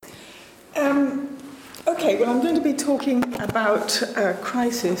Okay, well, I'm going to be talking about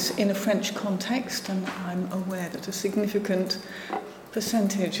crisis in a French context, and I'm aware that a significant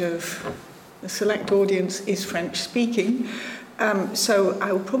percentage of the select audience is French-speaking. So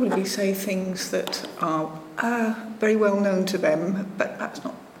I will probably say things that are very well known to them, but perhaps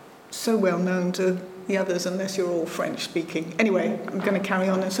not so well known to the others unless you're all French-speaking. Anyway, I'm going to carry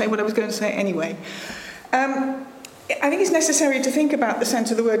on and say what I was going to say anyway. I think it's necessary to think about the sense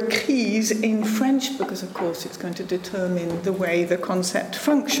of the word crise in French because, of course, it's going to determine the way the concept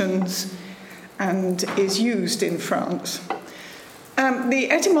functions and is used in France. The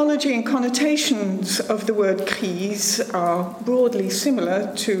etymology and connotations of the word crise are broadly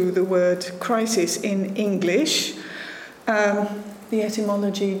similar to the word crisis in English. The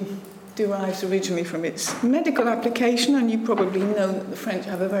etymology derives originally from its medical application, and you probably know that the French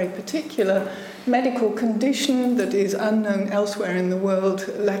have a very particular medical condition that is unknown elsewhere in the world,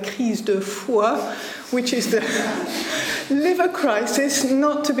 la crise de foie, which is the liver crisis,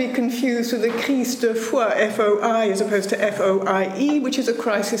 not to be confused with the crise de foi, F-O-I, as opposed to F-O-I-E, which is a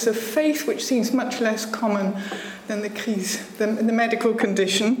crisis of faith, which seems much less common than the crise, the medical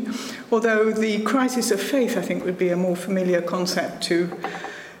condition, although the crisis of faith, I think, would be a more familiar concept to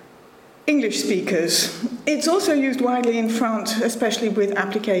English speakers. It's also used widely in France, especially with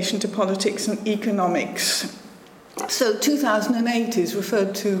application to politics and economics. So 2008 is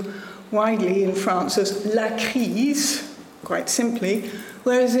referred to widely in France as la crise, quite simply,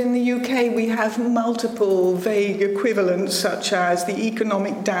 whereas in the UK we have multiple vague equivalents such as the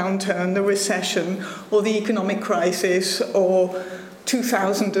economic downturn, the recession, or the economic crisis, or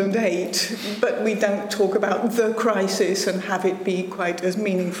 2008, but we don't talk about the crisis and have it be quite as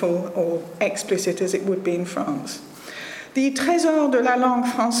meaningful or explicit as it would be in France. The Trésor de la langue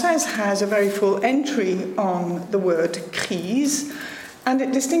française has a very full entry on the word crise, and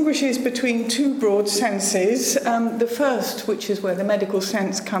it distinguishes between two broad senses. The first, which is where the medical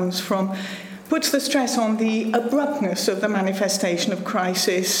sense comes from, puts the stress on the abruptness of the manifestation of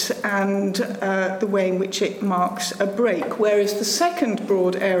crisis and the way in which it marks a break, whereas the second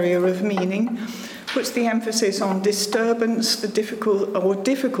broad area of meaning puts the emphasis on disturbance, the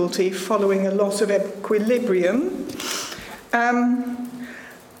difficulty following a loss of equilibrium.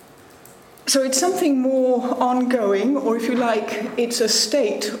 So it's something more ongoing, or if you like, it's a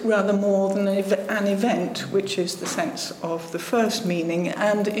state rather more than an event, which is the sense of the first meaning.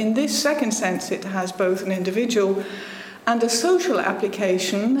 And in this second sense, it has both an individual and a social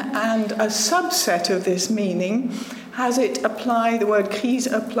application, and a subset of this meaning has it apply, the word crise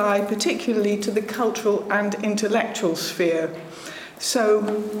apply particularly to the cultural and intellectual sphere. So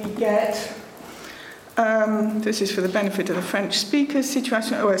we get... this is for the benefit of the French speakers,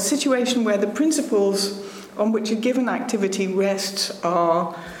 a situation where the principles on which a given activity rests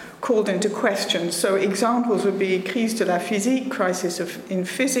are called into question. So examples would be crise de la physique, crisis in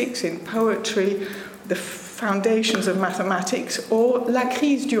physics, in poetry, the foundations of mathematics, or la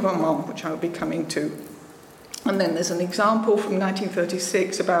crise du roman, which I'll be coming to. And then there's an example from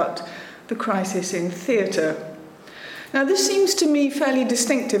 1936 about the crisis in theatre. Now, this seems to me fairly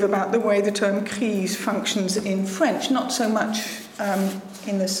distinctive about the way the term crise functions in French, not so much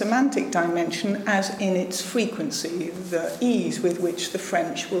in the semantic dimension as in its frequency, the ease with which the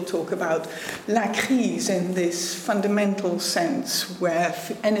French will talk about la crise in this fundamental sense where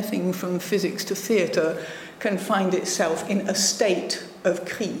anything from physics to theatre can find itself in a state of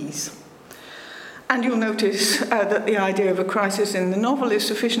crise. And you'll notice that the idea of a crisis in the novel is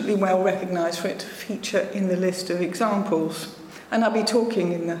sufficiently well recognised for it to feature in the list of examples. And I'll be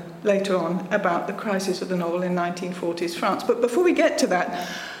talking later on about the crisis of the novel in 1940s France. But before we get to that,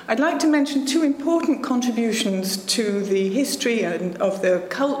 I'd like to mention two important contributions to the history and of the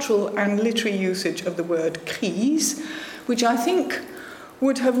cultural and literary usage of the word crise, which I think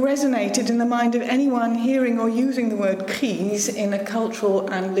would have resonated in the mind of anyone hearing or using the word crise in a cultural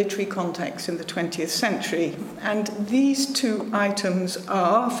and literary context in the 20th century. And these two items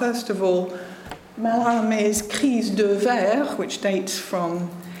are, first of all, Mallarmé's Crise de vers, which dates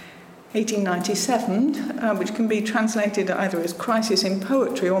from 1897, which can be translated either as crisis in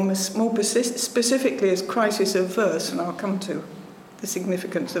poetry or more specifically as crisis of verse, and I'll come to the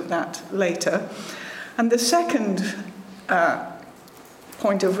significance of that later. And the second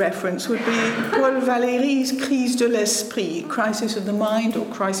point of reference would be Paul Valéry's Crise de l'esprit, crisis of the mind or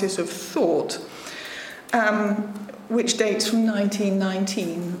crisis of thought, which dates from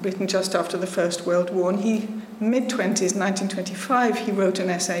 1919, written just after the First World War. And he, mid-20s, 1925, he wrote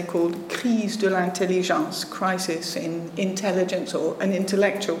an essay called Crise de l'intelligence, crisis in intelligence or an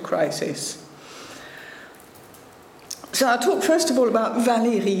intellectual crisis. So I'll talk first of all about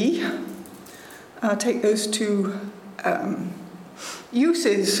Valéry. I'll take those two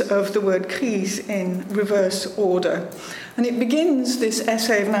uses of the word crise in reverse order. And it begins, this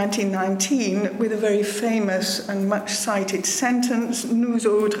essay of 1919, with a very famous and much cited sentence, Nous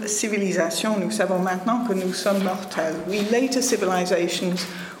autres civilisations, nous savons maintenant que nous sommes mortels. We later civilizations,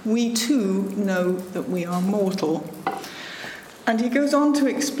 we too know that we are mortal. And he goes on to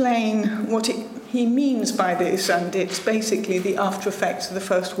explain what he means by this, and it's basically the after effects of the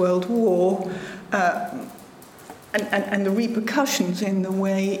First World War, and the repercussions in the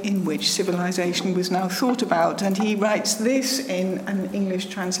way in which civilization was now thought about. And he writes this in an English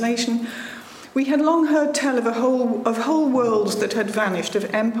translation. We had long heard tell of whole worlds that had vanished,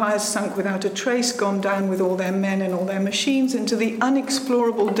 of empires sunk without a trace, gone down with all their men and all their machines into the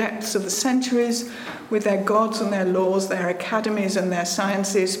unexplorable depths of the centuries, with their gods and their laws, their academies and their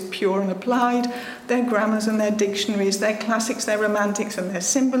sciences, pure and applied, their grammars and their dictionaries, their classics, their romantics and their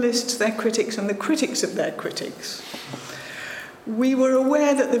symbolists, their critics and the critics of their critics. We were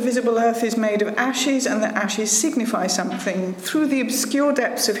aware that the visible earth is made of ashes and that ashes signify something. Through the obscure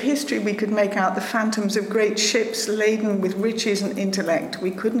depths of history, we could make out the phantoms of great ships laden with riches and intellect. We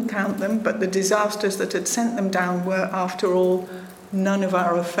couldn't count them, but the disasters that had sent them down were, after all, none of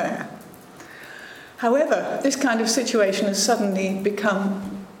our affair. However, this kind of situation has suddenly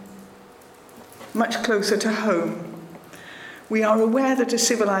become much closer to home. We are aware that a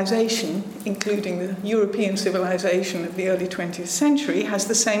civilization, including the European civilization of the early 20th century, has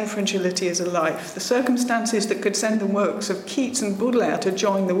the same fragility as a life. The circumstances that could send the works of Keats and Baudelaire to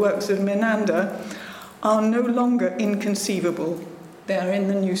join the works of Menander are no longer inconceivable. They are in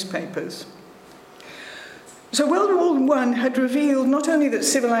the newspapers. So World War I had revealed not only that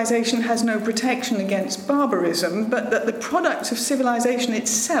civilization has no protection against barbarism, but that the products of civilization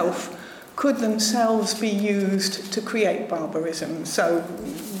itself could themselves be used to create barbarism. So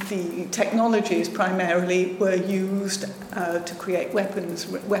the technologies primarily were used to create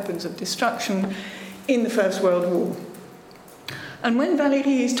weapons of destruction in the First World War. And when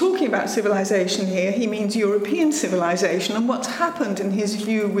Valéry is talking about civilization here, he means European civilization, and what's happened in his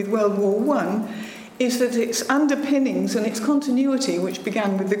view with World War I is that its underpinnings and its continuity, which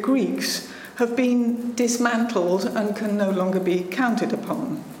began with the Greeks, have been dismantled and can no longer be counted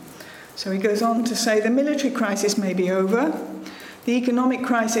upon. So he goes on to say, the military crisis may be over, the economic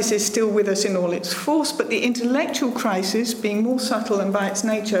crisis is still with us in all its force, but the intellectual crisis, being more subtle and by its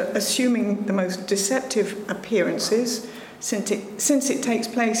nature assuming the most deceptive appearances, since it takes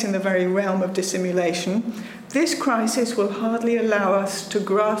place in the very realm of dissimulation, this crisis will hardly allow us to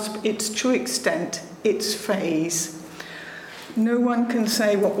grasp its true extent, its phase. No one can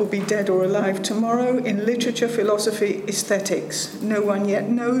say what will be dead or alive tomorrow in literature, philosophy, aesthetics. No one yet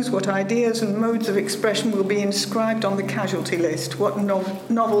knows what ideas and modes of expression will be inscribed on the casualty list, what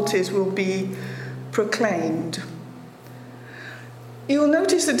novelties will be proclaimed. You'll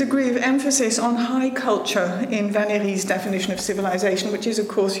notice the degree of emphasis on high culture in Valéry's definition of civilization, which is, of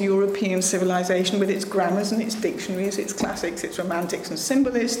course, European civilization with its grammars and its dictionaries, its classics, its romantics and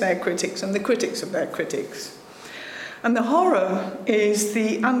symbolists, their critics and the critics of their critics. And the horror is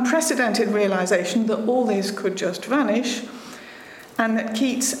the unprecedented realization that all this could just vanish and that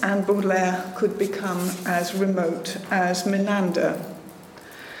Keats and Baudelaire could become as remote as Menander.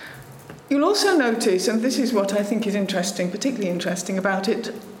 You'll also notice, and this is what I think is interesting, particularly interesting about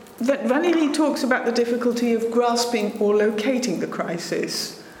it, that Valéry talks about the difficulty of grasping or locating the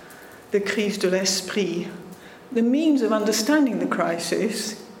crisis, the crise de l'esprit. The means of understanding the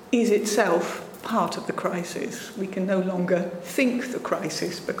crisis is itself part of the crisis. We can no longer think the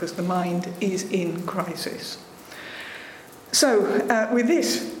crisis because the mind is in crisis. So, with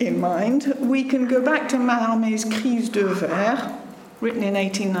this in mind, we can go back to Mallarmé's Crise de Verre, written in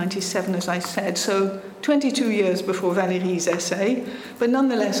 1897, as I said, so 22 years before Valéry's essay, but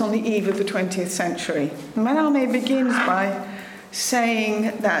nonetheless on the eve of the 20th century. Mallarmé begins by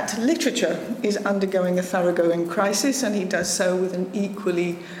saying that literature is undergoing a thoroughgoing crisis, and he does so with an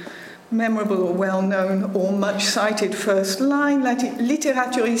equally memorable or well-known or much-cited first line, la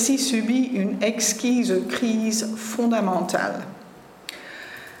littérature ici subit une exquise crise fondamentale.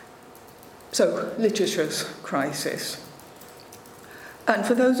 So, literature's crisis. And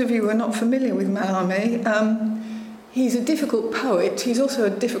for those of you who are not familiar with Mallarmé, he's a difficult poet. He's also a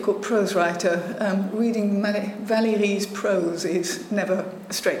difficult prose writer. Reading Valéry's prose is never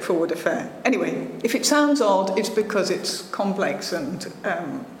a straightforward affair. Anyway, if it sounds odd, it's because it's complex and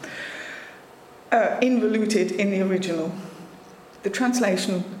involuted in the original. The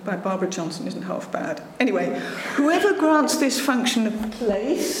translation by Barbara Johnson isn't half bad. Anyway, whoever grants this function of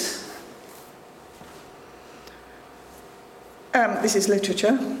place, this is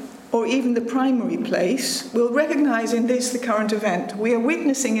literature, or even the primary place, will recognize in this the current event. We are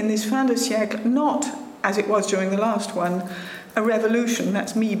witnessing in this fin de siècle not, as it was during the last one, a revolution,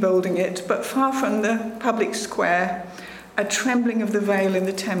 that's me bolding it, but far from the public square, a trembling of the veil in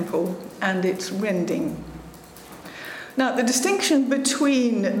the temple and its rending. Now, the distinction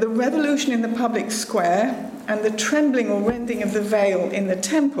between the revolution in the public square and the trembling or rending of the veil in the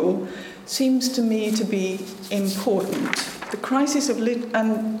temple seems to me to be important. The crisis of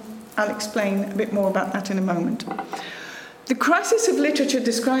and I'll explain a bit more about that in a moment. The crisis of literature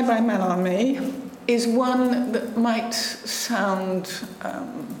described by Mallarmé is one that might sound,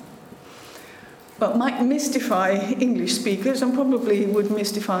 might mystify English speakers and probably would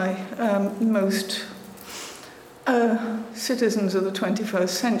mystify most citizens of the 21st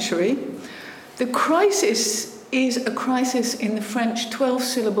century. The crisis is a crisis in the French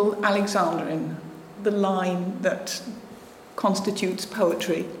 12-syllable Alexandrine, the line that constitutes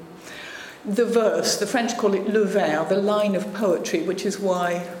poetry. The verse, the French call it le vers, the line of poetry, which is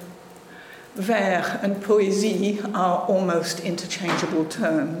why vers and poésie are almost interchangeable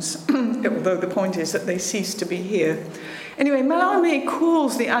terms, although the point is that they cease to be here. Anyway, Mallarmé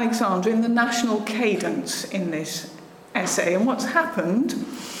calls the Alexandrine the national cadence in this essay, and what's happened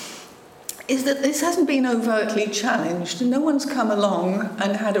is that this hasn't been overtly challenged. No one's come along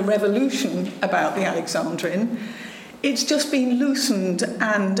and had a revolution about the Alexandrine. It's just been loosened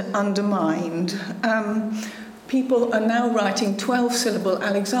and undermined. People are now writing 12-syllable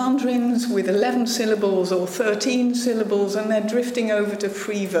Alexandrines with 11 syllables or 13 syllables, and they're drifting over to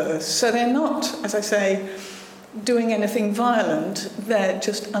free verse. So they're not, as I say, doing anything violent. They're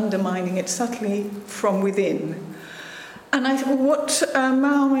just undermining it subtly from within. And what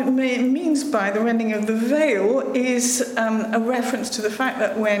Mallarmé means by the rending of the veil is a reference to the fact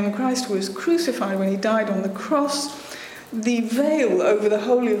that when Christ was crucified, when he died on the cross, the veil over the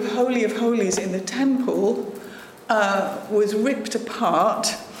Holy of Holies in the temple was ripped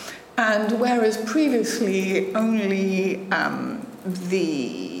apart, and whereas previously only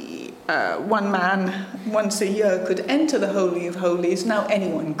one man once a year could enter the Holy of Holies, now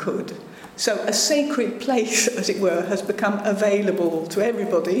anyone could. So a sacred place, as it were, has become available to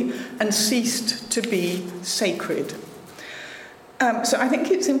everybody and ceased to be sacred. So I think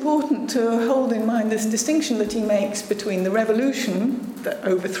it's important to hold in mind this distinction that he makes between the revolution that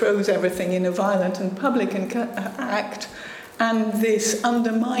overthrows everything in a violent and public act and this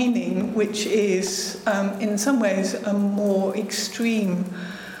undermining, which is in some ways a more extreme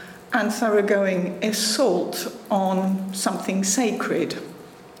and thoroughgoing assault on something sacred.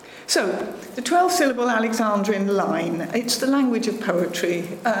 So, the 12-syllable Alexandrine line, it's the language of poetry.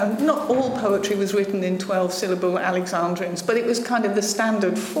 Not all poetry was written in 12-syllable Alexandrines, but it was kind of the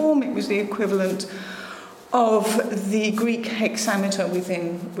standard form. It was the equivalent of the Greek hexameter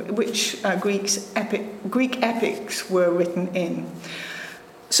within which Greek epics were written in.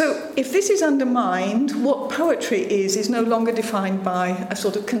 So, if this is undermined, what poetry is no longer defined by a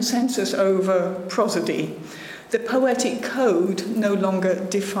sort of consensus over prosody. The poetic code no longer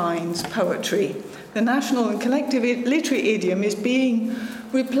defines poetry. The national and collective literary idiom is being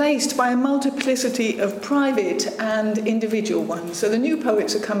replaced by a multiplicity of private and individual ones. So the new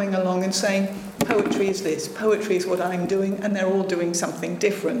poets are coming along and saying, poetry is this, poetry is what I'm doing, and they're all doing something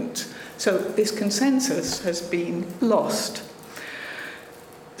different. So this consensus has been lost.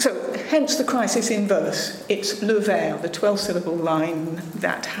 So, hence the crisis in verse. It's le vers, the 12-syllable line,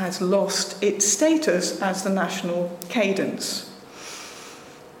 that has lost its status as the national cadence.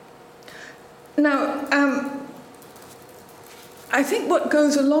 Now, I think what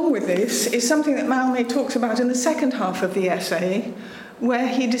goes along with this is something that Mallarmé talks about in the second half of the essay, where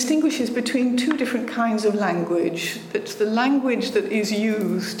he distinguishes between two different kinds of language. It's the language that is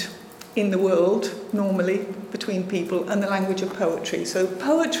used in the world, normally, between people, and the language of poetry. So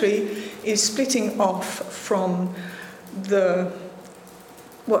poetry is splitting off from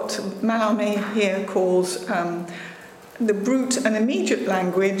what Mallarmé here calls the brute and immediate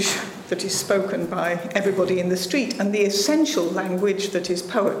language that is spoken by everybody in the street, and the essential language that is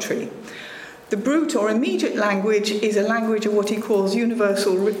poetry. The brute or immediate language is a language of what he calls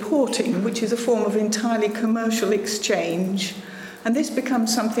universal reporting, which is a form of entirely commercial exchange. And this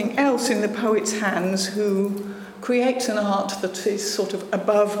becomes something else in the poet's hands, who creates an art that is sort of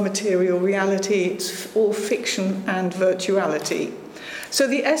above material reality. It's all fiction and virtuality. So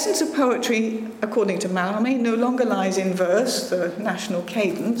the essence of poetry, according to Mallarmé, no longer lies in verse, the national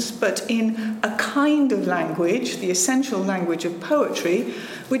cadence, but in a kind of language, the essential language of poetry,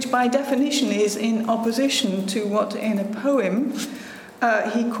 which by definition is in opposition to what in a poem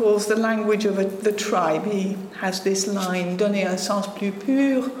he calls the language of the tribe. He has this line, donner un sens plus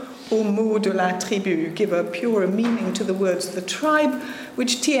pur au mot de la tribu, give a purer meaning to the words of the tribe,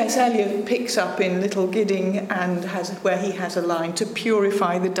 which T.S. Eliot picks up in Little Gidding and where he has a line, to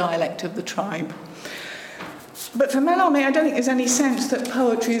purify the dialect of the tribe. But for Mallarmé, I don't think there's any sense that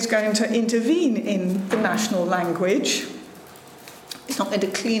poetry is going to intervene in the national language. It's not going to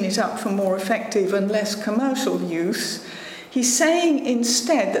clean it up for more effective and less commercial use. He's saying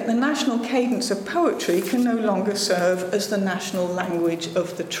instead that the national cadence of poetry can no longer serve as the national language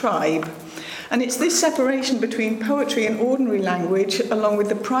of the tribe. And it's this separation between poetry and ordinary language, along with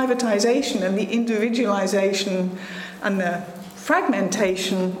the privatization and the individualization and the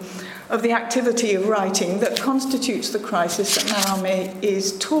fragmentation of the activity of writing, that constitutes the crisis that Mallarmé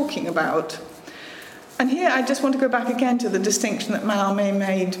is talking about. And here I just want to go back again to the distinction that Mallarmé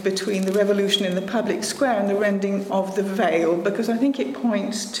made between the revolution in the public square and the rending of the veil, because I think it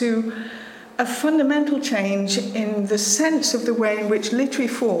points to a fundamental change in the sense of the way in which literary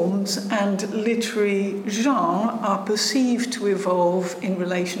forms and literary genre are perceived to evolve in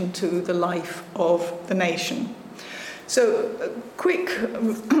relation to the life of the nation. So a quick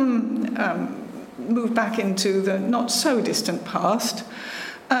move back into the not-so-distant past.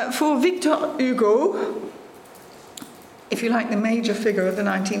 For Victor Hugo, if you like, the major figure of the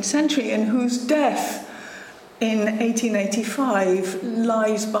 19th century, and whose death in 1885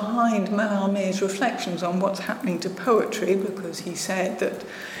 lies behind Mallarmé's reflections on what's happening to poetry, because he said that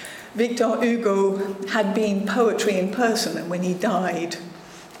Victor Hugo had been poetry in person, and when he died,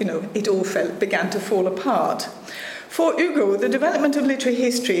 it all began to fall apart. For Hugo, the development of literary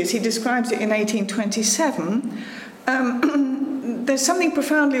history, as he describes it in 1827, there's something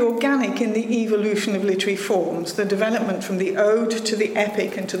profoundly organic in the evolution of literary forms, the development from the ode to the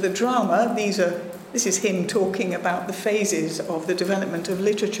epic and to the drama. This is him talking about the phases of the development of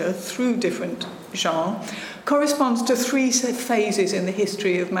literature through different genres, corresponds to three phases in the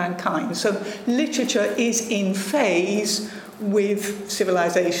history of mankind. So literature is in phase with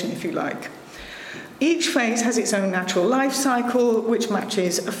civilization, if you like. Each phase has its own natural life cycle, which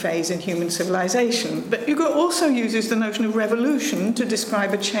matches a phase in human civilization. But Hugo also uses the notion of revolution to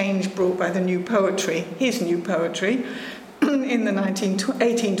describe a change brought by the new poetry, his new poetry, in the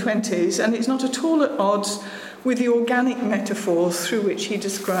 1820s, and it's not at all at odds with the organic metaphors through which he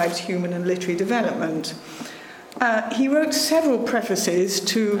describes human and literary development. He wrote several prefaces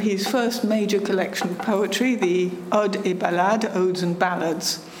to his first major collection of poetry, the Odes et Ballades, Odes and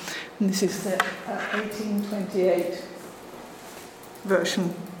Ballads. And this is the 1828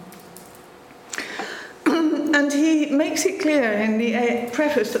 version. And he makes it clear in the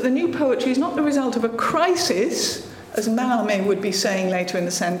preface that the new poetry is not the result of a crisis, as Mallarmé would be saying later in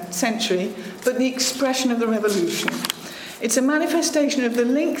the century, but the expression of the revolution. It's a manifestation of the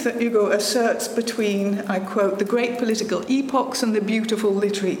link that Hugo asserts between, I quote, the great political epochs and the beautiful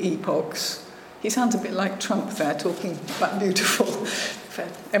literary epochs. He sounds a bit like Trump there, talking about beautiful.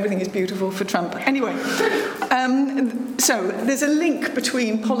 Everything is beautiful for Trump. Anyway, so there's a link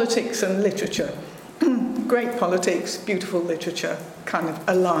between politics and literature. Great politics, beautiful literature, kind of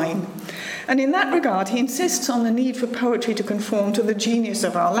align. And in that regard, he insists on the need for poetry to conform to the genius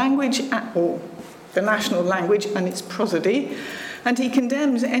of our language, or the national language and its prosody, and he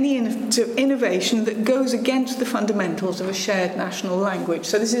condemns any innovation that goes against the fundamentals of a shared national language.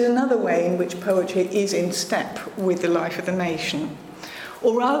 So this is another way in which poetry is in step with the life of the nation.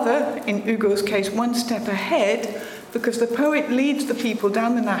 Or rather, in Hugo's case, one step ahead, because the poet leads the people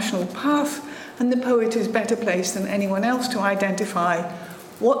down the national path, and the poet is better placed than anyone else to identify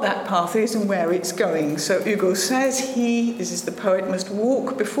what that path is and where it's going. So Hugo says this is the poet, must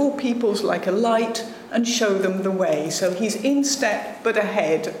walk before peoples like a light and show them the way. So he's in step but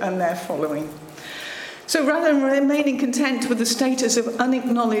ahead, and they're following. So rather than remaining content with the status of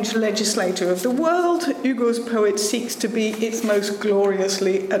unacknowledged legislator of the world, Hugo's poet seeks to be its most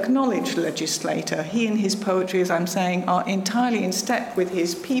gloriously acknowledged legislator. He and his poetry, as I'm saying, are entirely in step with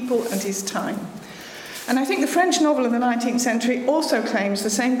his people and his time. And I think the French novel of the 19th century also claims the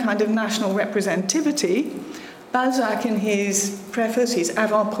same kind of national representativity. Balzac, in his preface, his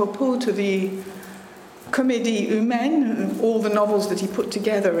avant-propos to the Comédie Humaine, all the novels that he put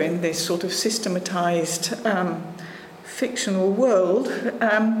together in this sort of systematized fictional world.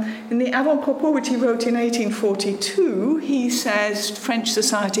 In the avant-propos, which he wrote in 1842, he says French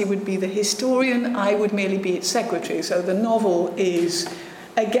society would be the historian, I would merely be its secretary. So the novel is,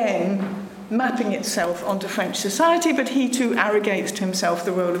 again, mapping itself onto French society, but he too arrogates to himself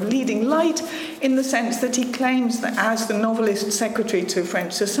the role of leading light in the sense that he claims that as the novelist secretary to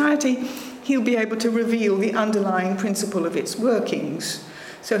French society, he'll be able to reveal the underlying principle of its workings.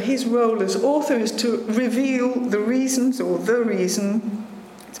 So his role as author is to reveal the reasons, or the reason,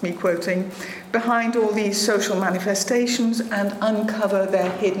 it's me quoting, behind all these social manifestations and uncover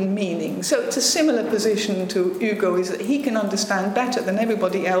their hidden meaning. So it's a similar position to Hugo, is that he can understand better than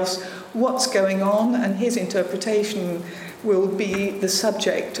everybody else what's going on, and his interpretation will be the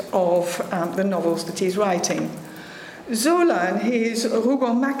subject of the novels that he's writing. Zola, in his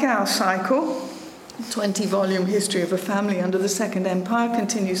Rougon-Macquart cycle, 20-volume history of a family under the Second Empire,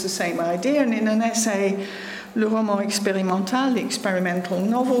 continues the same idea, and in an essay, Le Roman Expérimental, the experimental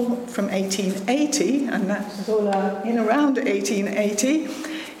novel from 1880, and that's Zola in around 1880,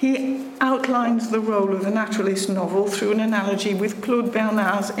 he outlines the role of the naturalist novel through an analogy with Claude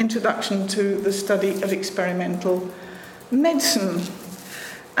Bernard's introduction to the study of experimental medicine.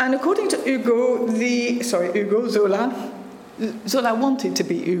 And according to Zola wanted to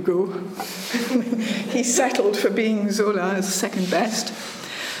be Hugo. He settled for being Zola as second best.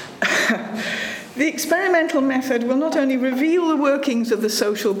 The experimental method will not only reveal the workings of the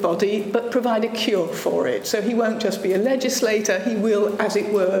social body, but provide a cure for it. So he won't just be a legislator, he will, as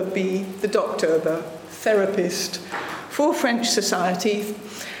it were, be the doctor, the therapist for French society.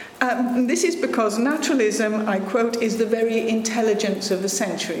 This is because naturalism, I quote, is the very intelligence of the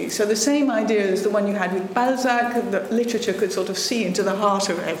century. So the same idea as the one you had with Balzac, that literature could sort of see into the heart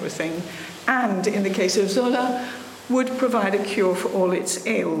of everything, and in the case of Zola, would provide a cure for all its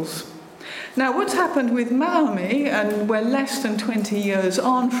ails. Now, what's happened with Mallarmé, and we're less than 20 years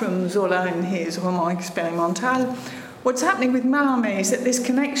on from Zola in his Roman Expérimental, what's happening with Mallarmé is that this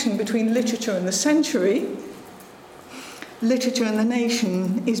connection between literature and the century, literature and the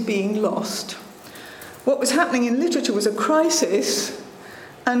nation, is being lost. What was happening in literature was a crisis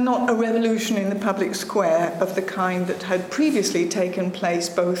and not a revolution in the public square of the kind that had previously taken place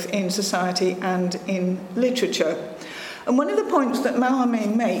both in society and in literature. And one of the points that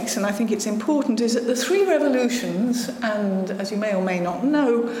Mallarmé makes, and I think it's important, is that the three revolutions, and as you may or may not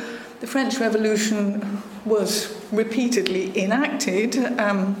know, the French Revolution was repeatedly enacted.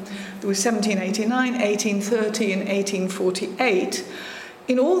 There was 1789, 1830, and 1848.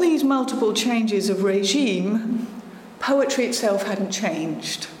 In all these multiple changes of regime, poetry itself hadn't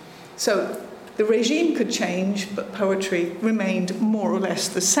changed. So the regime could change, but poetry remained more or less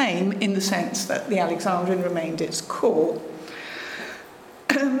the same in the sense that the Alexandrine remained its core.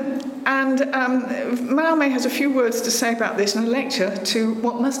 Mallarmé has a few words to say about this in a lecture to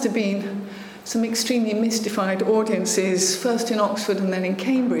what must have been some extremely mystified audiences, first in Oxford and then in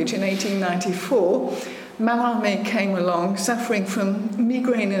Cambridge in 1894. Mallarmé came along suffering from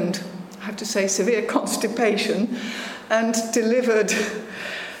migraine and, I have to say, severe constipation, and delivered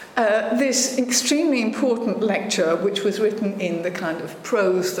this extremely important lecture, which was written in the kind of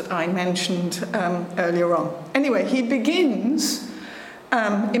prose that I mentioned earlier on. Anyway, he begins,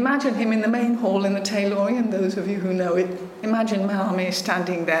 imagine him in the main hall in the Taylorian, those of you who know it. Imagine Mallarmé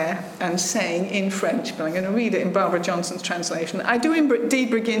standing there and saying in French, but I'm going to read it in Barbara Johnson's translation, I do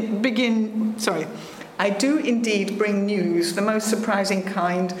indeed bring news, the most surprising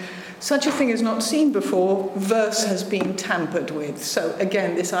kind. Such a thing is not seen before. Verse has been tampered with. So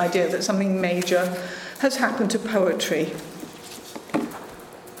again, this idea that something major has happened to poetry.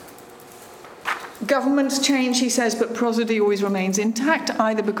 Governments change, he says, but prosody always remains intact,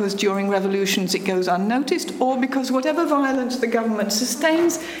 either because during revolutions it goes unnoticed, or because whatever violence the government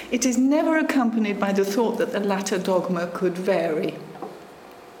sustains, it is never accompanied by the thought that the latter dogma could vary.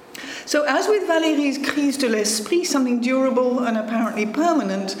 So as with Valéry's Crise de l'Esprit, something durable and apparently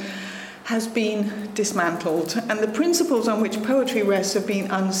permanent has been dismantled, and the principles on which poetry rests have been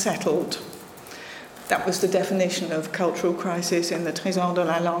unsettled. That was the definition of cultural crisis in the Trésor de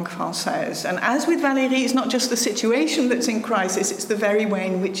la langue française. And as with Valéry, it's not just the situation that's in crisis, it's the very way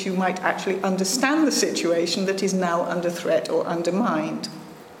in which you might actually understand the situation that is now under threat or undermined.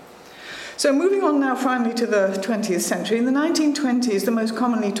 So moving on now finally to the 20th century. In the 1920s, the most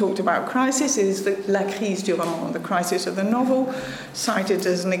commonly talked about crisis is the La crise du roman, the crisis of the novel, cited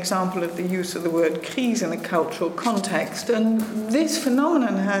as an example of the use of the word crise in a cultural context. And this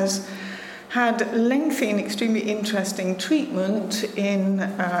phenomenon has had lengthy and extremely interesting treatment in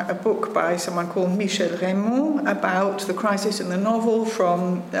a book by someone called Michel Raymond about the crisis in the novel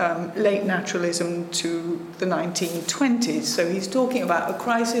from late naturalism to the 1920s. So he's talking about a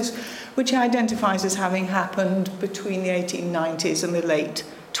crisis which he identifies as having happened between the 1890s and the late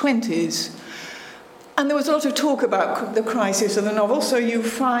 20s. And there was a lot of talk about the crisis of the novel, so you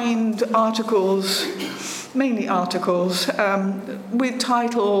find articles, mainly articles, with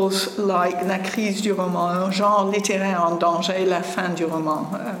titles like La crise du roman, genre littéraire en danger, la fin du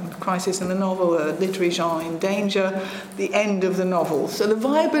roman, crisis in the novel, a literary genre in danger, the end of the novel. So the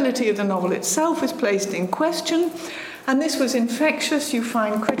viability of the novel itself is placed in question, And this was infectious. You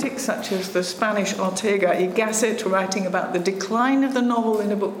find critics such as the Spanish Ortega y Gasset writing about the decline of the novel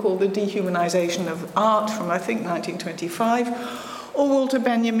in a book called The Dehumanization of Art from, I think, 1925, or Walter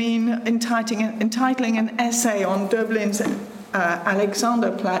Benjamin entitling an essay on Dublin's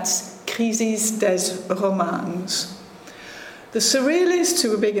Alexanderplatz, Crisis des Romans. The surrealists,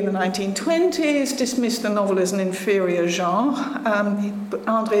 who were big in the 1920s, dismissed the novel as an inferior genre.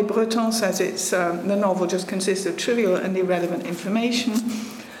 André Breton says the novel just consists of trivial and irrelevant information.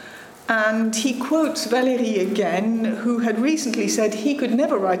 And he quotes Valéry again, who had recently said he could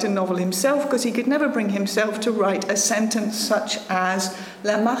never write a novel himself because he could never bring himself to write a sentence such as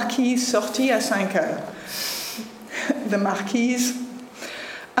La Marquise sortit à 5 heures. The Marquise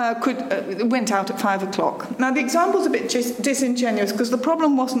went out at 5 o'clock. Now, the example's a bit disingenuous because the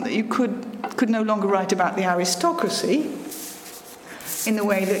problem wasn't that you could no longer write about the aristocracy in the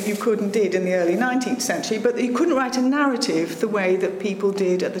way that you could and did in the early 19th century, but that you couldn't write a narrative the way that people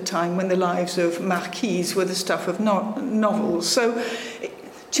did at the time when the lives of marquises were the stuff of novels. So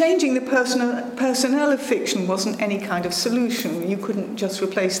changing the personnel of fiction wasn't any kind of solution. You couldn't just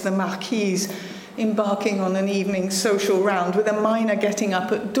replace the marquise embarking on an evening social round with a miner getting up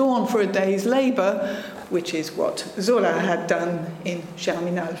at dawn for a day's labour, which is what Zola had done in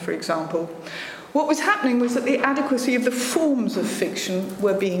Germinal, for example. What was happening was that the adequacy of the forms of fiction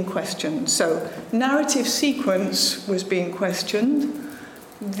were being questioned. So narrative sequence was being questioned.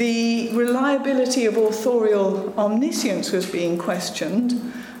 The reliability of authorial omniscience was being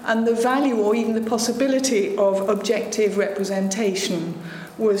questioned. And the value or even the possibility of objective representation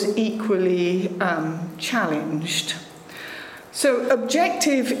was equally challenged. So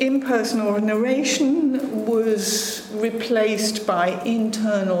objective impersonal narration was replaced by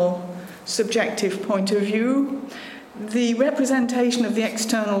internal subjective point of view. The representation of the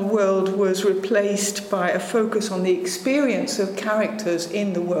external world was replaced by a focus on the experience of characters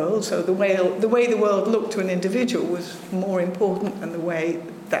in the world. So the way the world looked to an individual was more important than the way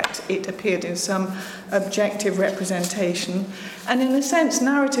that it appeared in some objective representation. And in a sense,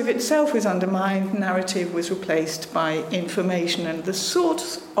 narrative itself was undermined. Narrative was replaced by information. And the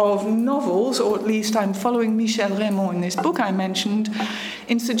sorts of novels, or at least I'm following Michel Raymond in this book I mentioned,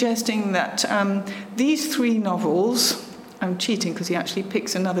 in suggesting that these three novels, I'm cheating because he actually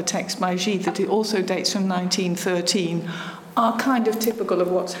picks another text by Gide that it also dates from 1913, are kind of typical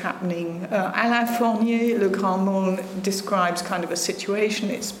of what's happening. Alain Fournier, Le Grand Monde, describes kind of a situation.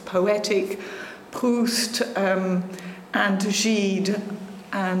 It's poetic. Proust and Gide,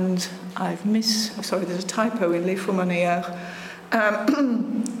 and there's a typo in Les Faux-Monnayeurs,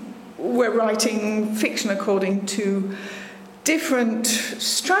 we're writing fiction according to different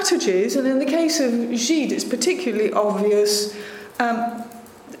strategies, and in the case of Gide, it's particularly obvious.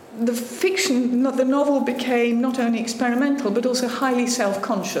 The novel became not only experimental but also highly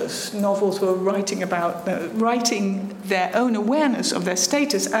self-conscious. Novels were writing their own awareness of their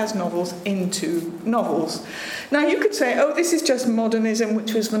status as novels into novels. Now you could say, this is just modernism,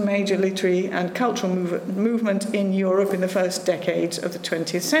 which was the major literary and cultural movement in Europe in the first decades of the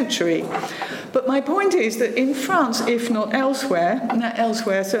 20th century. But my point is that in France, if not elsewhere, and that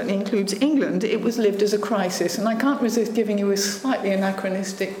elsewhere certainly includes England, it was lived as a crisis. And I can't resist giving you a slightly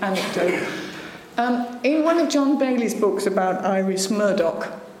anachronistic anecdote. In one of John Bailey's books about Iris Murdoch,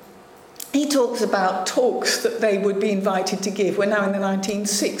 he talks about talks that they would be invited to give. We're now in the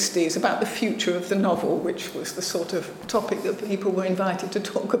 1960s, about the future of the novel, which was the sort of topic that people were invited to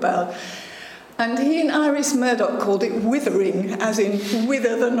talk about. And he and Iris Murdoch called it withering, as in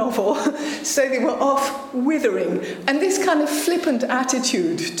wither the novel. So they were off withering. And this kind of flippant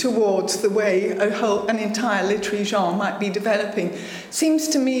attitude towards the way an entire literary genre might be developing seems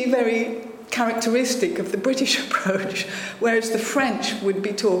to me very characteristic of the British approach, whereas the French would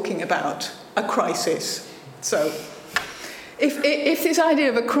be talking about a crisis. So if this idea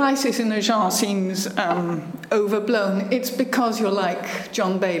of a crisis in a genre seems overblown, it's because you're like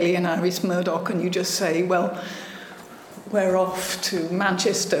John Bailey and Iris Murdoch and you just say, well, we're off to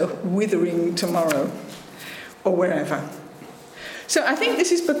Manchester withering tomorrow, or wherever. So I think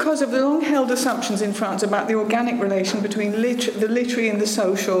this is because of the long-held assumptions in France about the organic relation between the literary and the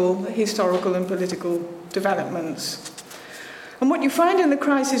social, historical and political developments. And what you find in the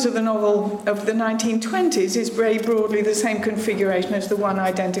crisis of the novel of the 1920s is very broadly the same configuration as the one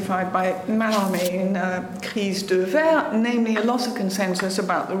identified by Mallarmé in Crise de Verre, namely a loss of consensus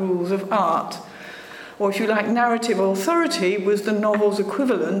about the rules of art. Or if you like, narrative authority was the novel's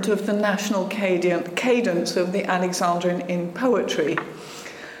equivalent of the national cadence of the Alexandrine in poetry.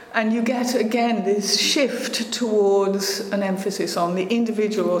 And you get, again, this shift towards an emphasis on the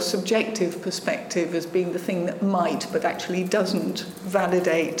individual or subjective perspective as being the thing that might, but actually doesn't,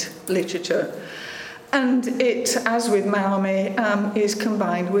 validate literature. And it, as with Mallarmé, is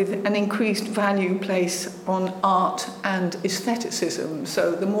combined with an increased value placed on art and aestheticism.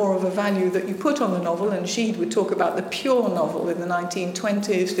 So the more of a value that you put on the novel, and Gide would talk about the pure novel in the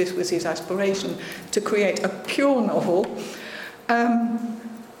 1920s, this was his aspiration, to create a pure novel.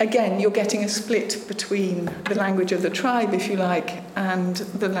 Again, you're getting a split between the language of the tribe, if you like, and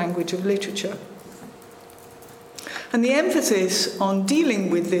the language of literature. And the emphasis on dealing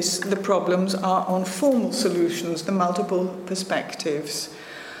with the problems are on formal solutions, the multiple perspectives,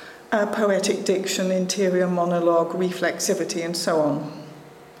 poetic diction, interior monologue, reflexivity, and so on.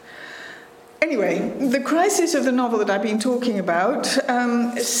 Anyway, the crisis of the novel that I've been talking about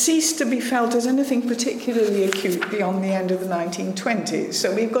ceased to be felt as anything particularly acute beyond the end of the 1920s.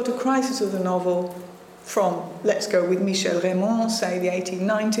 So we've got a crisis of the novel from, let's go with Michel Raymond, say the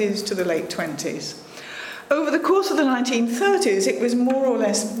 1890s to the late 20s. Over the course of the 1930s, it was more or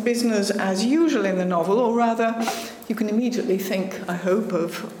less business as usual in the novel, or rather, you can immediately think, I hope,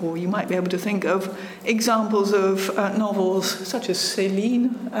 of, or you might be able to think of, examples of novels such as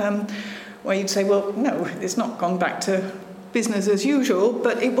Céline, where you'd say, well, no, it's not gone back to business as usual,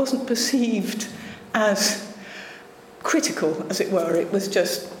 but it wasn't perceived as critical, as it were. It was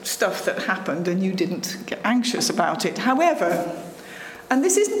just stuff that happened and you didn't get anxious about it. However, and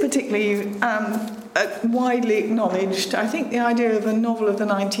this isn't particularly widely acknowledged, I think the idea of a novel of the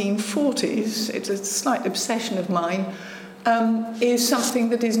 1940s, it's a slight obsession of mine, is something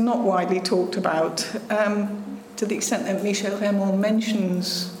that is not widely talked about, to the extent that Michel Raymond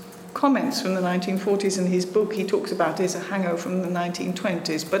mentions comments from the 1940s in his book. He talks about it as a hangover from the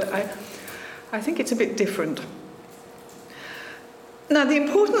 1920s, but I think it's a bit different. Now, the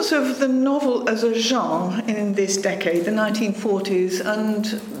importance of the novel as a genre in this decade, the 1940s, and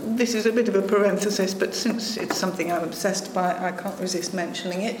this is a bit of a parenthesis, but since it's something I'm obsessed by, I can't resist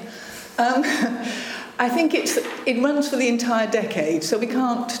mentioning it. I think it runs for the entire decade, so we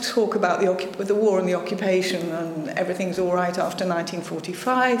can't talk about the war and the occupation and everything's all right after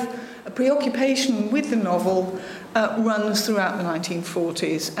 1945. A preoccupation with the novel runs throughout the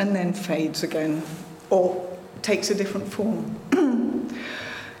 1940s and then fades again, or takes a different form.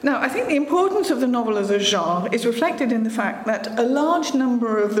 Now, I think the importance of the novel as a genre is reflected in the fact that a large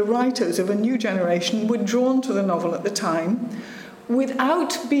number of the writers of a new generation were drawn to the novel at the time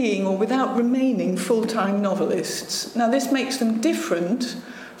without being or without remaining full-time novelists. Now, this makes them different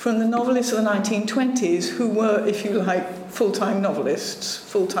from the novelists of the 1920s who were, if you like, full-time novelists,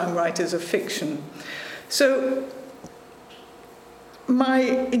 full-time writers of fiction. So my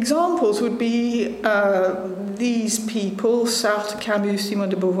examples would be these people: Sartre, Camus, Simone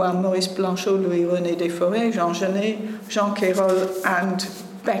de Beauvoir, Maurice Blanchot, Louis-René Desforêts, Jean Genet, Jean Quérol, and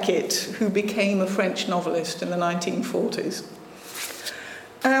Beckett, who became a French novelist in the 1940s.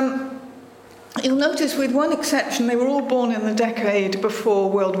 You'll notice, with one exception, they were all born in the decade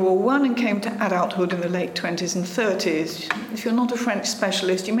before World War I and came to adulthood in the late 20s and 30s. If you're not a French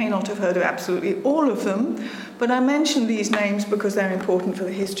specialist, you may not have heard of absolutely all of them, but I mention these names because they're important for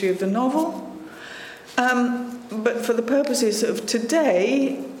the history of the novel. But for the purposes of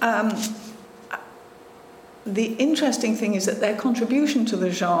today, the interesting thing is that their contribution to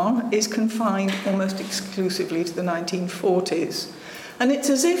the genre is confined almost exclusively to the 1940s. And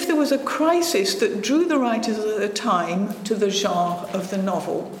it's as if there was a crisis that drew the writers at the time to the genre of the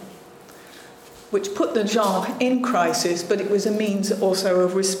novel, which put the genre in crisis, but it was a means also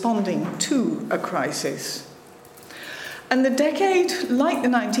of responding to a crisis. And the decade, like the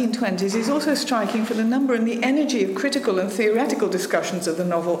 1920s, is also striking for the number and the energy of critical and theoretical discussions of the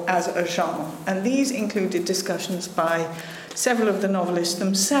novel as a genre. And these included discussions by several of the novelists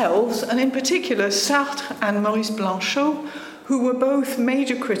themselves, and in particular Sartre and Maurice Blanchot, who were both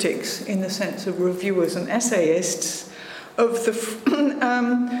major critics in the sense of reviewers and essayists of the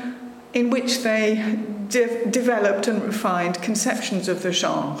in which they developed and refined conceptions of the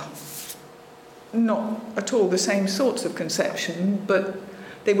genre. Not at all the same sorts of conception, but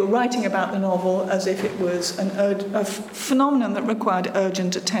they were writing about the novel as if it was a phenomenon that required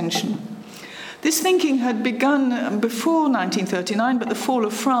urgent attention. This thinking had begun before 1939, but the fall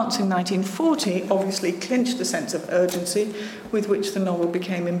of France in 1940 obviously clinched the sense of urgency with which the novel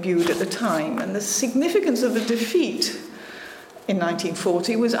became imbued at the time. And the significance of the defeat in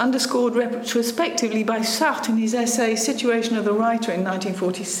 1940 was underscored retrospectively by Sartre in his essay Situation of the Writer in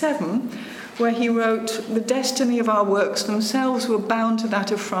 1947, where he wrote, "The destiny of our works themselves were bound to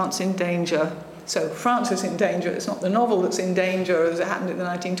that of France in danger. So France is in danger. It's not the novel that's in danger, as it happened in the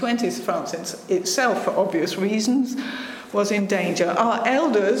 1920s. France itself, for obvious reasons, was in danger. Our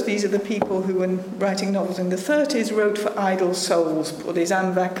elders, these are the people who were writing novels in the 30s, wrote for idle souls, pour des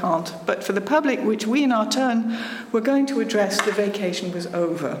âmes vacantes. But for the public, which we in our turn were going to address, the vacation was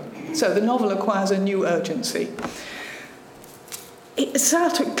over. So the novel acquires a new urgency.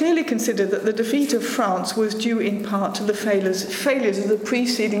 Sartre clearly considered that the defeat of France was due in part to the failures of the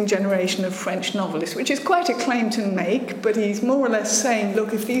preceding generation of French novelists, which is quite a claim to make, but he's more or less saying,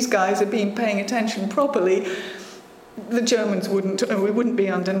 look, if these guys had been paying attention properly, the Germans we wouldn't be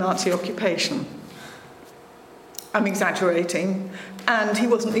under Nazi occupation. I'm exaggerating, and he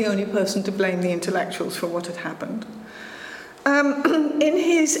wasn't the only person to blame the intellectuals for what had happened. In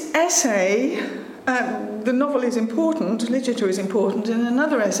his essay, the novel is important, literature is important. In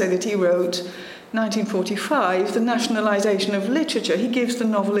another essay that he wrote, 1945, The Nationalization of Literature, he gives the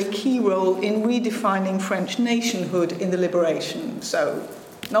novel a key role in redefining French nationhood in the liberation. So,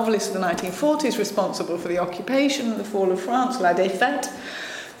 novelists of the 1940s responsible for the occupation, the fall of France, La Défaite.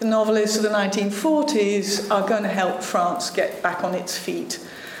 The novelists of the 1940s are going to help France get back on its feet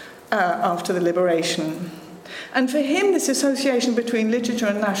after the liberation. And for him, this association between literature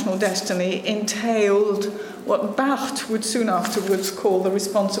and national destiny entailed what Barthes would soon afterwards call the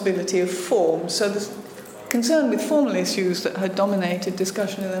responsibility of form. So the concern with formal issues that had dominated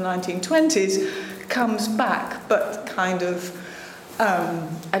discussion in the 1920s comes back, but kind of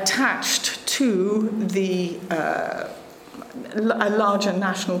attached to a larger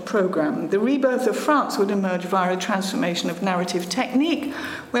national programme. The rebirth of France would emerge via a transformation of narrative technique,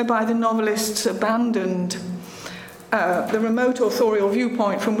 whereby the novelists abandoned the remote authorial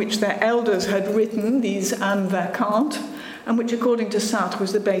viewpoint from which their elders had written these âmes vacantes, and which, according to Sartre,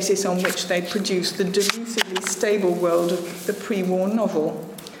 was the basis on which they'd produced the delusively stable world of the pre-war novel.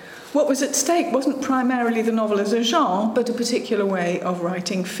 What was at stake wasn't primarily the novel as a genre, but a particular way of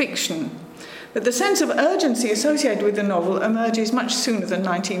writing fiction. But the sense of urgency associated with the novel emerges much sooner than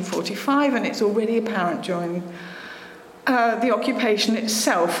 1945, and it's already apparent during the occupation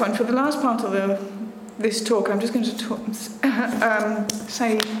itself. And for the last part of this talk, I'm just going to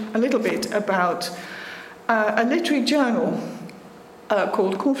say a little bit about a literary journal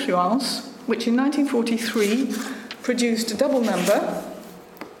called Confluence, which in 1943 produced a double number.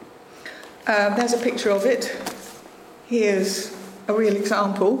 There's a picture of it. Here's a real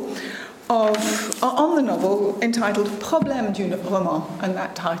example on the novel entitled Problème du roman, and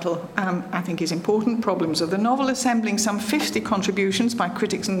that title I think is important, Problems of the Novel, assembling some 50 contributions by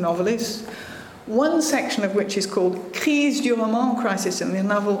critics and novelists, one section of which is called Crise du roman, Crisis in the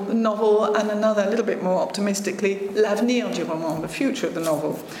novel, and another, a little bit more optimistically, L'avenir du roman, the future of the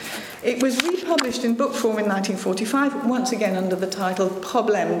novel. It was republished in book form in 1945, once again under the title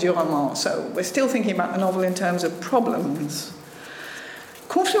Problème du roman, so we're still thinking about the novel in terms of problems.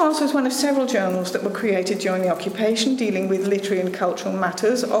 Confluence was one of several journals that were created during the occupation, dealing with literary and cultural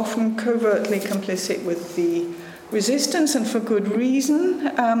matters, often covertly complicit with the resistance, and for good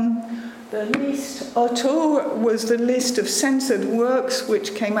reason. The list Otto was the list of censored works,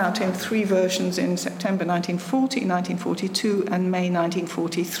 which came out in 3 versions in September 1940, 1942, and May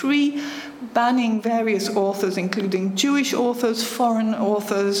 1943, banning various authors, including Jewish authors, foreign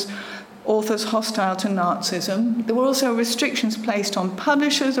authors, authors hostile to Nazism. There were also restrictions placed on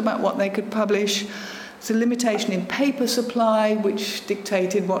publishers about what they could publish. There's a limitation in paper supply, which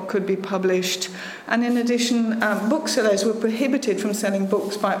dictated what could be published. And in addition, booksellers were prohibited from selling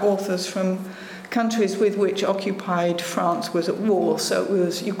books by authors from countries with which occupied France was at war. So it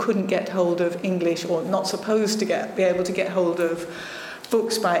was, you couldn't get hold of English, or not supposed to be able to get hold of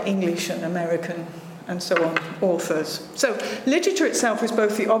books by English and American and so on, authors. So literature itself was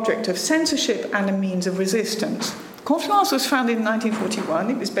both the object of censorship and a means of resistance. Confluence was founded in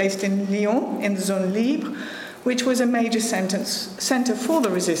 1941. It was based in Lyon, in the Zone Libre, which was a major centre for the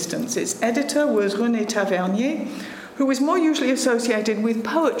resistance. Its editor was René Tavernier, who was more usually associated with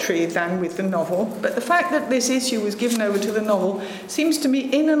poetry than with the novel. But the fact that this issue was given over to the novel seems to me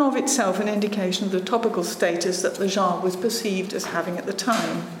in and of itself an indication of the topical status that the genre was perceived as having at the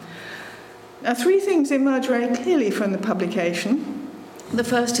time. Now, 3 things emerge very clearly from the publication. The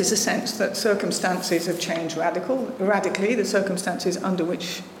first is a sense that circumstances have changed radically, the circumstances under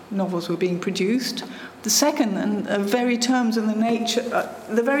which novels were being produced. The second, and the very terms and nature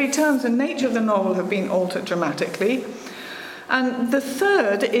of the novel have been altered dramatically. And the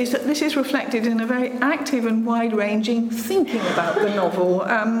third is that this is reflected in a very active and wide-ranging thinking about the novel.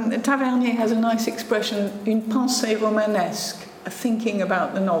 Tavernier has a nice expression, une pensée romanesque, a thinking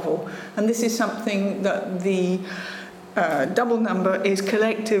about the novel. And this is something that the double number is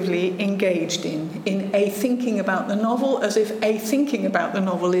collectively engaged in a thinking about the novel, as if a thinking about the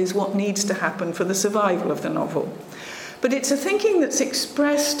novel is what needs to happen for the survival of the novel. But it's a thinking that's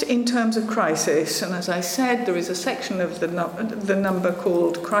expressed in terms of crisis, and as I said, there is a section of the number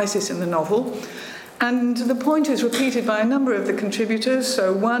called Crisis in the Novel, and the point is repeated by a number of the contributors.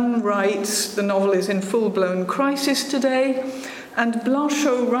 So one writes, the novel is in full-blown crisis today, and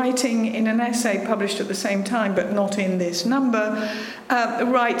Blanchot, writing in an essay published at the same time, but not in this number,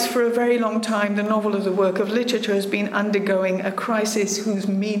 writes, for a very long time, the novel as a work of literature has been undergoing a crisis whose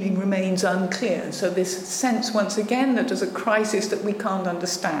meaning remains unclear. So this sense, once again, that there's a crisis that we can't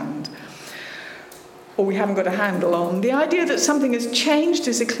understand, or we haven't got a handle on. The idea that something has changed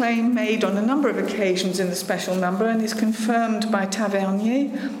is a claim made on a number of occasions in the special number, and is confirmed by Tavernier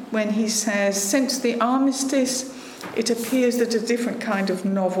when he says, since the armistice, it appears that a different kind of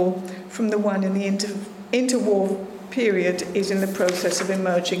novel from the one in the interwar period is in the process of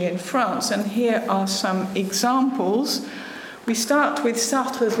emerging in France. And here are some examples. We start with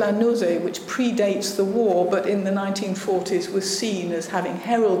Sartre's La Nausée, which predates the war, but in the 1940s was seen as having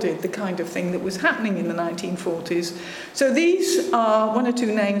heralded the kind of thing that was happening in the 1940s. So these are one or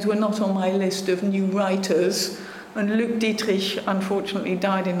two names were not on my list of new writers, and Luc Dietrich unfortunately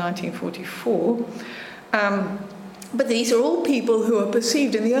died in 1944. But these are all people who are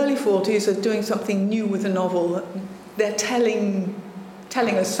perceived in the early 40s as doing something new with the novel. They're telling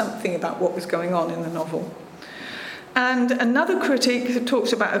us something about what was going on in the novel. And another critic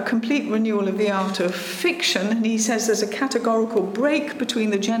talks about a complete renewal of the art of fiction, and he says there's a categorical break between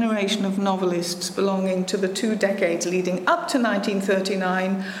the generation of novelists belonging to the 2 decades leading up to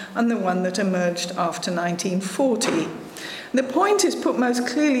 1939 and the one that emerged after 1940. The point is put most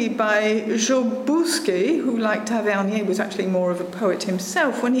clearly by Job Bousquet, who, like Tavernier, was actually more of a poet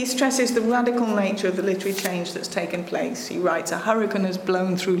himself, when he stresses the radical nature of the literary change that's taken place. He writes, "A hurricane has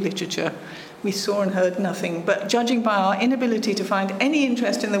blown through literature. We saw and heard nothing, but judging by our inability to find any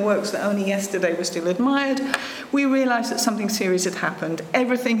interest in the works that only yesterday were still admired, we realized that something serious had happened.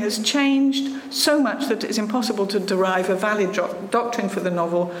 Everything has changed so much that it is impossible to derive a valid doctrine for the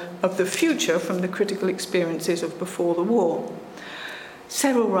novel of the future from the critical experiences of before the war."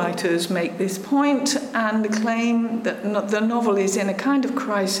 Several writers make this point, and claim that the novel is in a kind of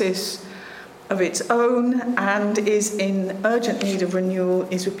crisis of its own and is in urgent need of renewal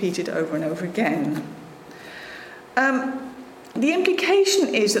is repeated over and over again. The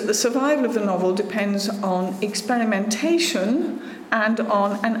implication is that the survival of the novel depends on experimentation and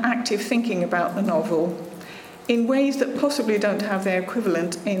on an active thinking about the novel in ways that possibly don't have their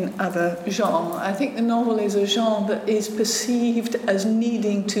equivalent in other genres. I think the novel is a genre that is perceived as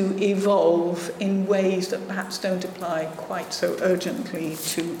needing to evolve in ways that perhaps don't apply quite so urgently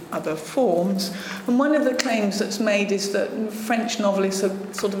to other forms. And one of the claims that's made is that French novelists have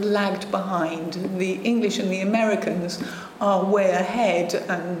sort of lagged behind. The English and the Americans are way ahead,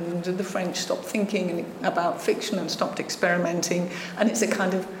 and the French stopped thinking about fiction and stopped experimenting, and it's a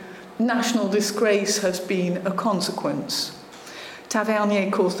kind of national disgrace has been a consequence.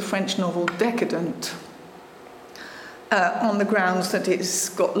 Tavernier calls the French novel decadent on the grounds that it's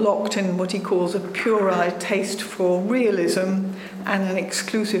got locked in what he calls a puerile taste for realism and an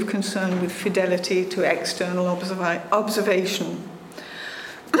exclusive concern with fidelity to external observation.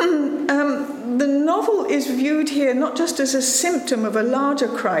 The novel is viewed here not just as a symptom of a larger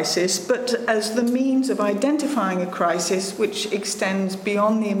crisis, but as the means of identifying a crisis which extends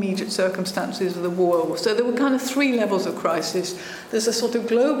beyond the immediate circumstances of the war. So there were kind of 3 levels of crisis. There's a sort of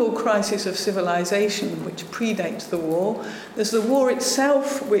global crisis of civilization, which predates the war. There's the war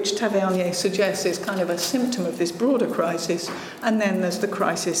itself, which Tavernier suggests is kind of a symptom of this broader crisis. And then there's the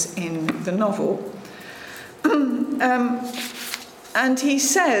crisis in the novel. And he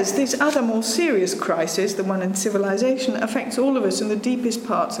says this other more serious crisis, the one in civilization, affects all of us in the deepest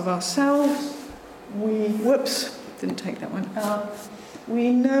parts of ourselves. Didn't take that one out.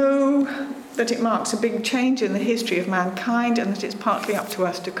 We know that it marks a big change in the history of mankind and that it's partly up to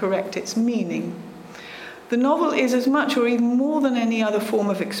us to correct its meaning. The novel is as much or even more than any other form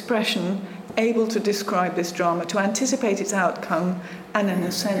of expression able to describe this drama, to anticipate its outcome, and in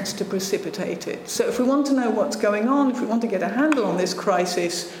a sense to precipitate it. So if we want to know what's going on, if we want to get a handle on this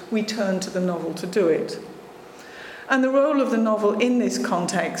crisis, we turn to the novel to do it. And the role of the novel in this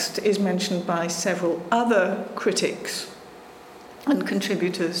context is mentioned by several other critics and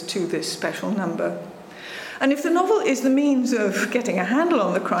contributors to this special number. And if the novel is the means of getting a handle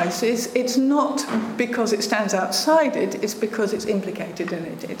on the crisis, it's not because it stands outside it, it's because it's implicated in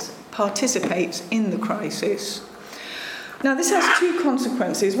it. It participates in the crisis. Now, this has two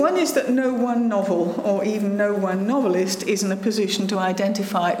consequences. One is that no one novel, or even no one novelist, is in a position to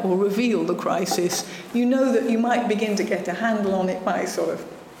identify or reveal the crisis. You know that you might begin to get a handle on it by sort of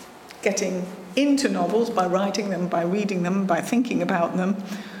getting into novels, by writing them, by reading them, by thinking about them,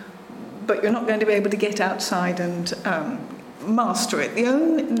 but you're not going to be able to get outside and master it.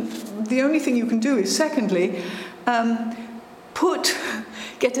 The only thing you can do is, secondly,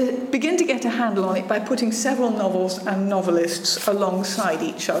 begin to get a handle on it by putting several novels and novelists alongside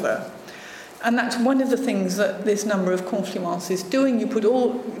each other. And that's one of the things that this number of Confluence is doing. You put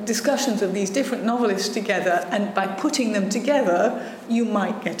all discussions of these different novelists together, and by putting them together, you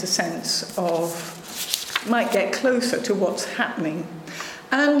might get a sense of, might get closer to what's happening.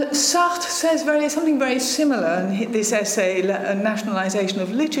 And Sartre says something very similar in this essay, Nationalization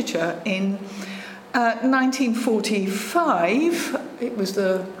of Literature, in 1945. It was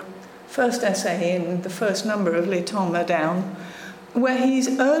the first essay in the first number of Les Temps Modernes, where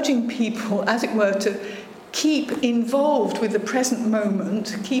he's urging people, as it were, to keep involved with the present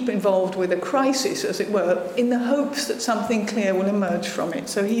moment, keep involved with a crisis, as it were, in the hopes that something clear will emerge from it.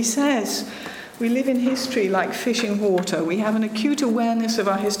 So he says, we live in history like fish in water. We have an acute awareness of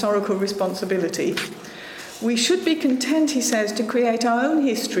our historical responsibility. We should be content, he says, to create our own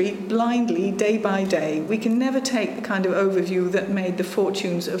history blindly, day by day. We can never take the kind of overview that made the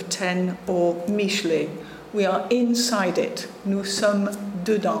fortunes of Taine or Michelet. We are inside it. Nous sommes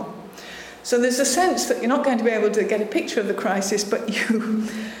dedans. So there's a sense that you're not going to be able to get a picture of the crisis, but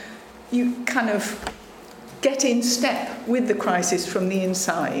you kind of get in step with the crisis from the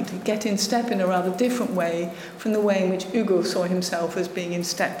inside, get in step in a rather different way from the way in which Hugo saw himself as being in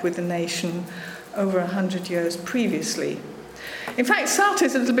step with the nation over 100 years previously. In fact, Sartre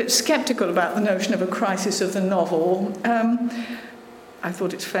is a little bit sceptical about the notion of a crisis of the novel. I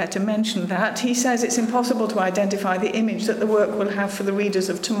thought it's fair to mention that. He says it's impossible to identify the image that the work will have for the readers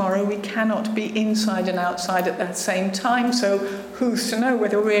of tomorrow. We cannot be inside and outside at that same time, so who's to know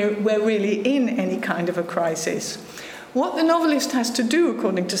whether we're really in any kind of a crisis? What the novelist has to do,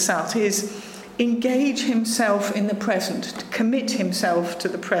 according to Sartre, is engage himself in the present, to commit himself to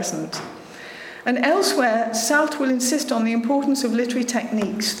the present. And elsewhere, Sartre will insist on the importance of literary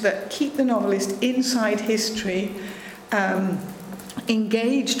techniques that keep the novelist inside history,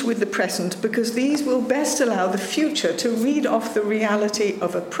 engaged with the present, because these will best allow the future to read off the reality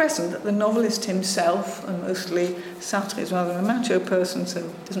of a present that the novelist himself, and mostly Sartre is rather a macho person, so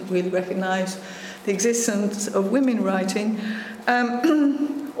doesn't really recognise the existence of women writing.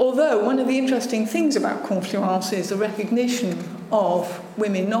 Although one of the interesting things about Confluence is the recognition of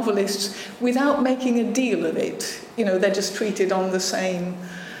women novelists without making a deal of it. You know, they're just treated on the same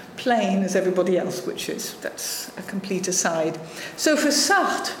plane as everybody else, that's a complete aside. So for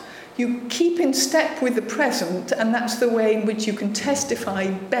Sartre, you keep in step with the present, and that's the way in which you can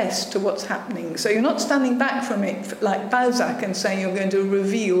testify best to what's happening. So you're not standing back from it like Balzac and saying you're going to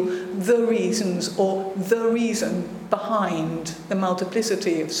reveal the reasons or the reason behind the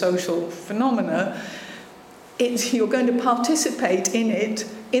multiplicity of social phenomena. You're going to participate in it,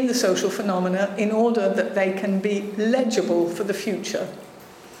 in the social phenomena, in order that they can be legible for the future.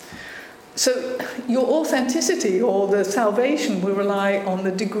 So your authenticity or the salvation will rely on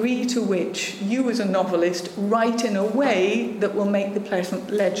the degree to which you as a novelist write in a way that will make the present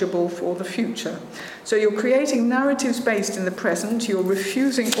legible for the future. So you're creating narratives based in the present, you're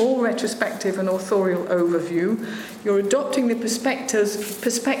refusing all retrospective and authorial overview, you're adopting the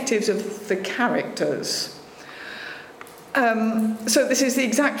perspectives of the characters. So this is the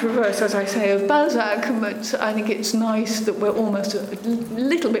exact reverse, as I say, of Balzac, but I think it's nice that we're almost a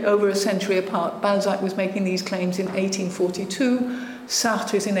little bit over a century apart. Balzac was making these claims in 1842.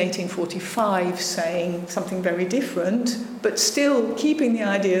 Sartre is in 1845 saying something very different, but still keeping the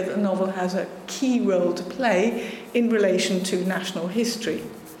idea that the novel has a key role to play in relation to national history.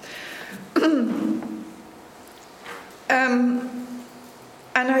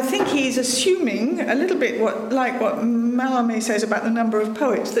 And I think he's assuming a little bit what Mallarmé says about the number of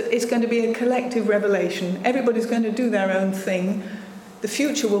poets, that it's going to be a collective revelation. Everybody's going to do their own thing. The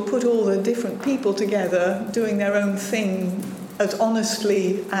future will put all the different people together doing their own thing as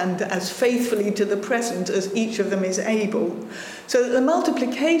honestly and as faithfully to the present as each of them is able. So that the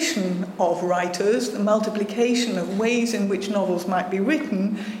multiplication of writers, the multiplication of ways in which novels might be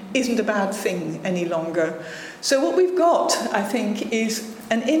written, isn't a bad thing any longer. So what we've got, I think, is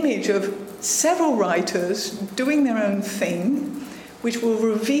an image of several writers doing their own thing, which will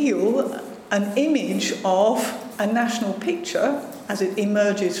reveal an image of a national picture as it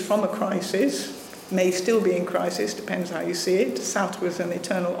emerges from a crisis, may still be in crisis, depends how you see it. Sartre was an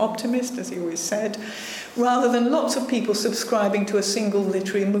eternal optimist, as he always said, rather than lots of people subscribing to a single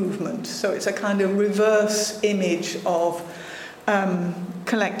literary movement. So it's a kind of reverse image of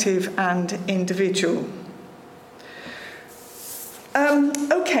collective and individual.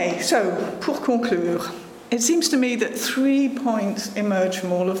 Okay, so, pour conclure, it seems to me that 3 points emerge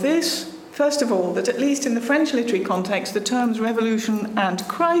from all of this. First of all, that at least in the French literary context, the terms revolution and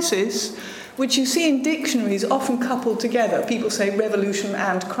crisis, which you see in dictionaries often coupled together, people say revolution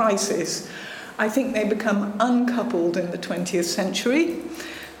and crisis, I think they become uncoupled in the 20th century,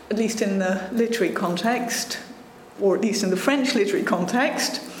 at least in the literary context, or at least in the French literary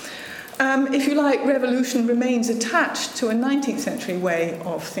context. If you like, revolution remains attached to a 19th century way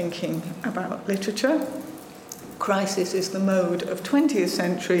of thinking about literature. Crisis is the mode of 20th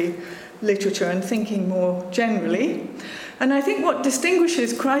century literature and thinking more generally. And I think what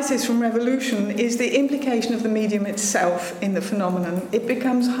distinguishes crisis from revolution is the implication of the medium itself in the phenomenon. It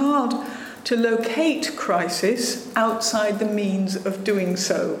becomes hard to locate crisis outside the means of doing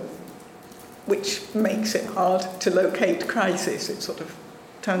so, which makes it hard to locate crisis. It sort of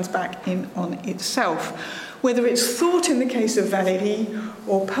turns back in on itself. Whether it's thought in the case of Valéry,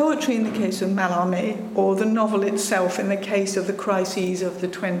 or poetry in the case of Mallarmé, or the novel itself in the case of the crises of the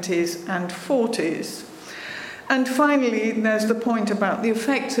 20s and 40s. And finally, there's the point about the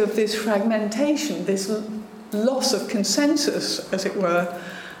effects of this fragmentation, this loss of consensus, as it were,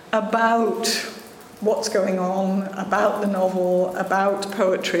 about what's going on, about the novel, about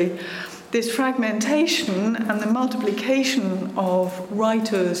poetry. This fragmentation and the multiplication of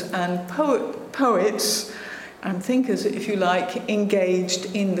writers and poets and thinkers, if you like,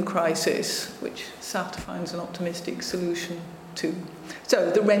 engaged in the crisis, which Sartre finds an optimistic solution to. So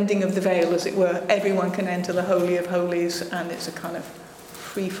the rending of the veil, as it were, everyone can enter the Holy of Holies, and it's a kind of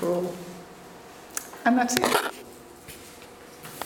free-for-all. And that's it.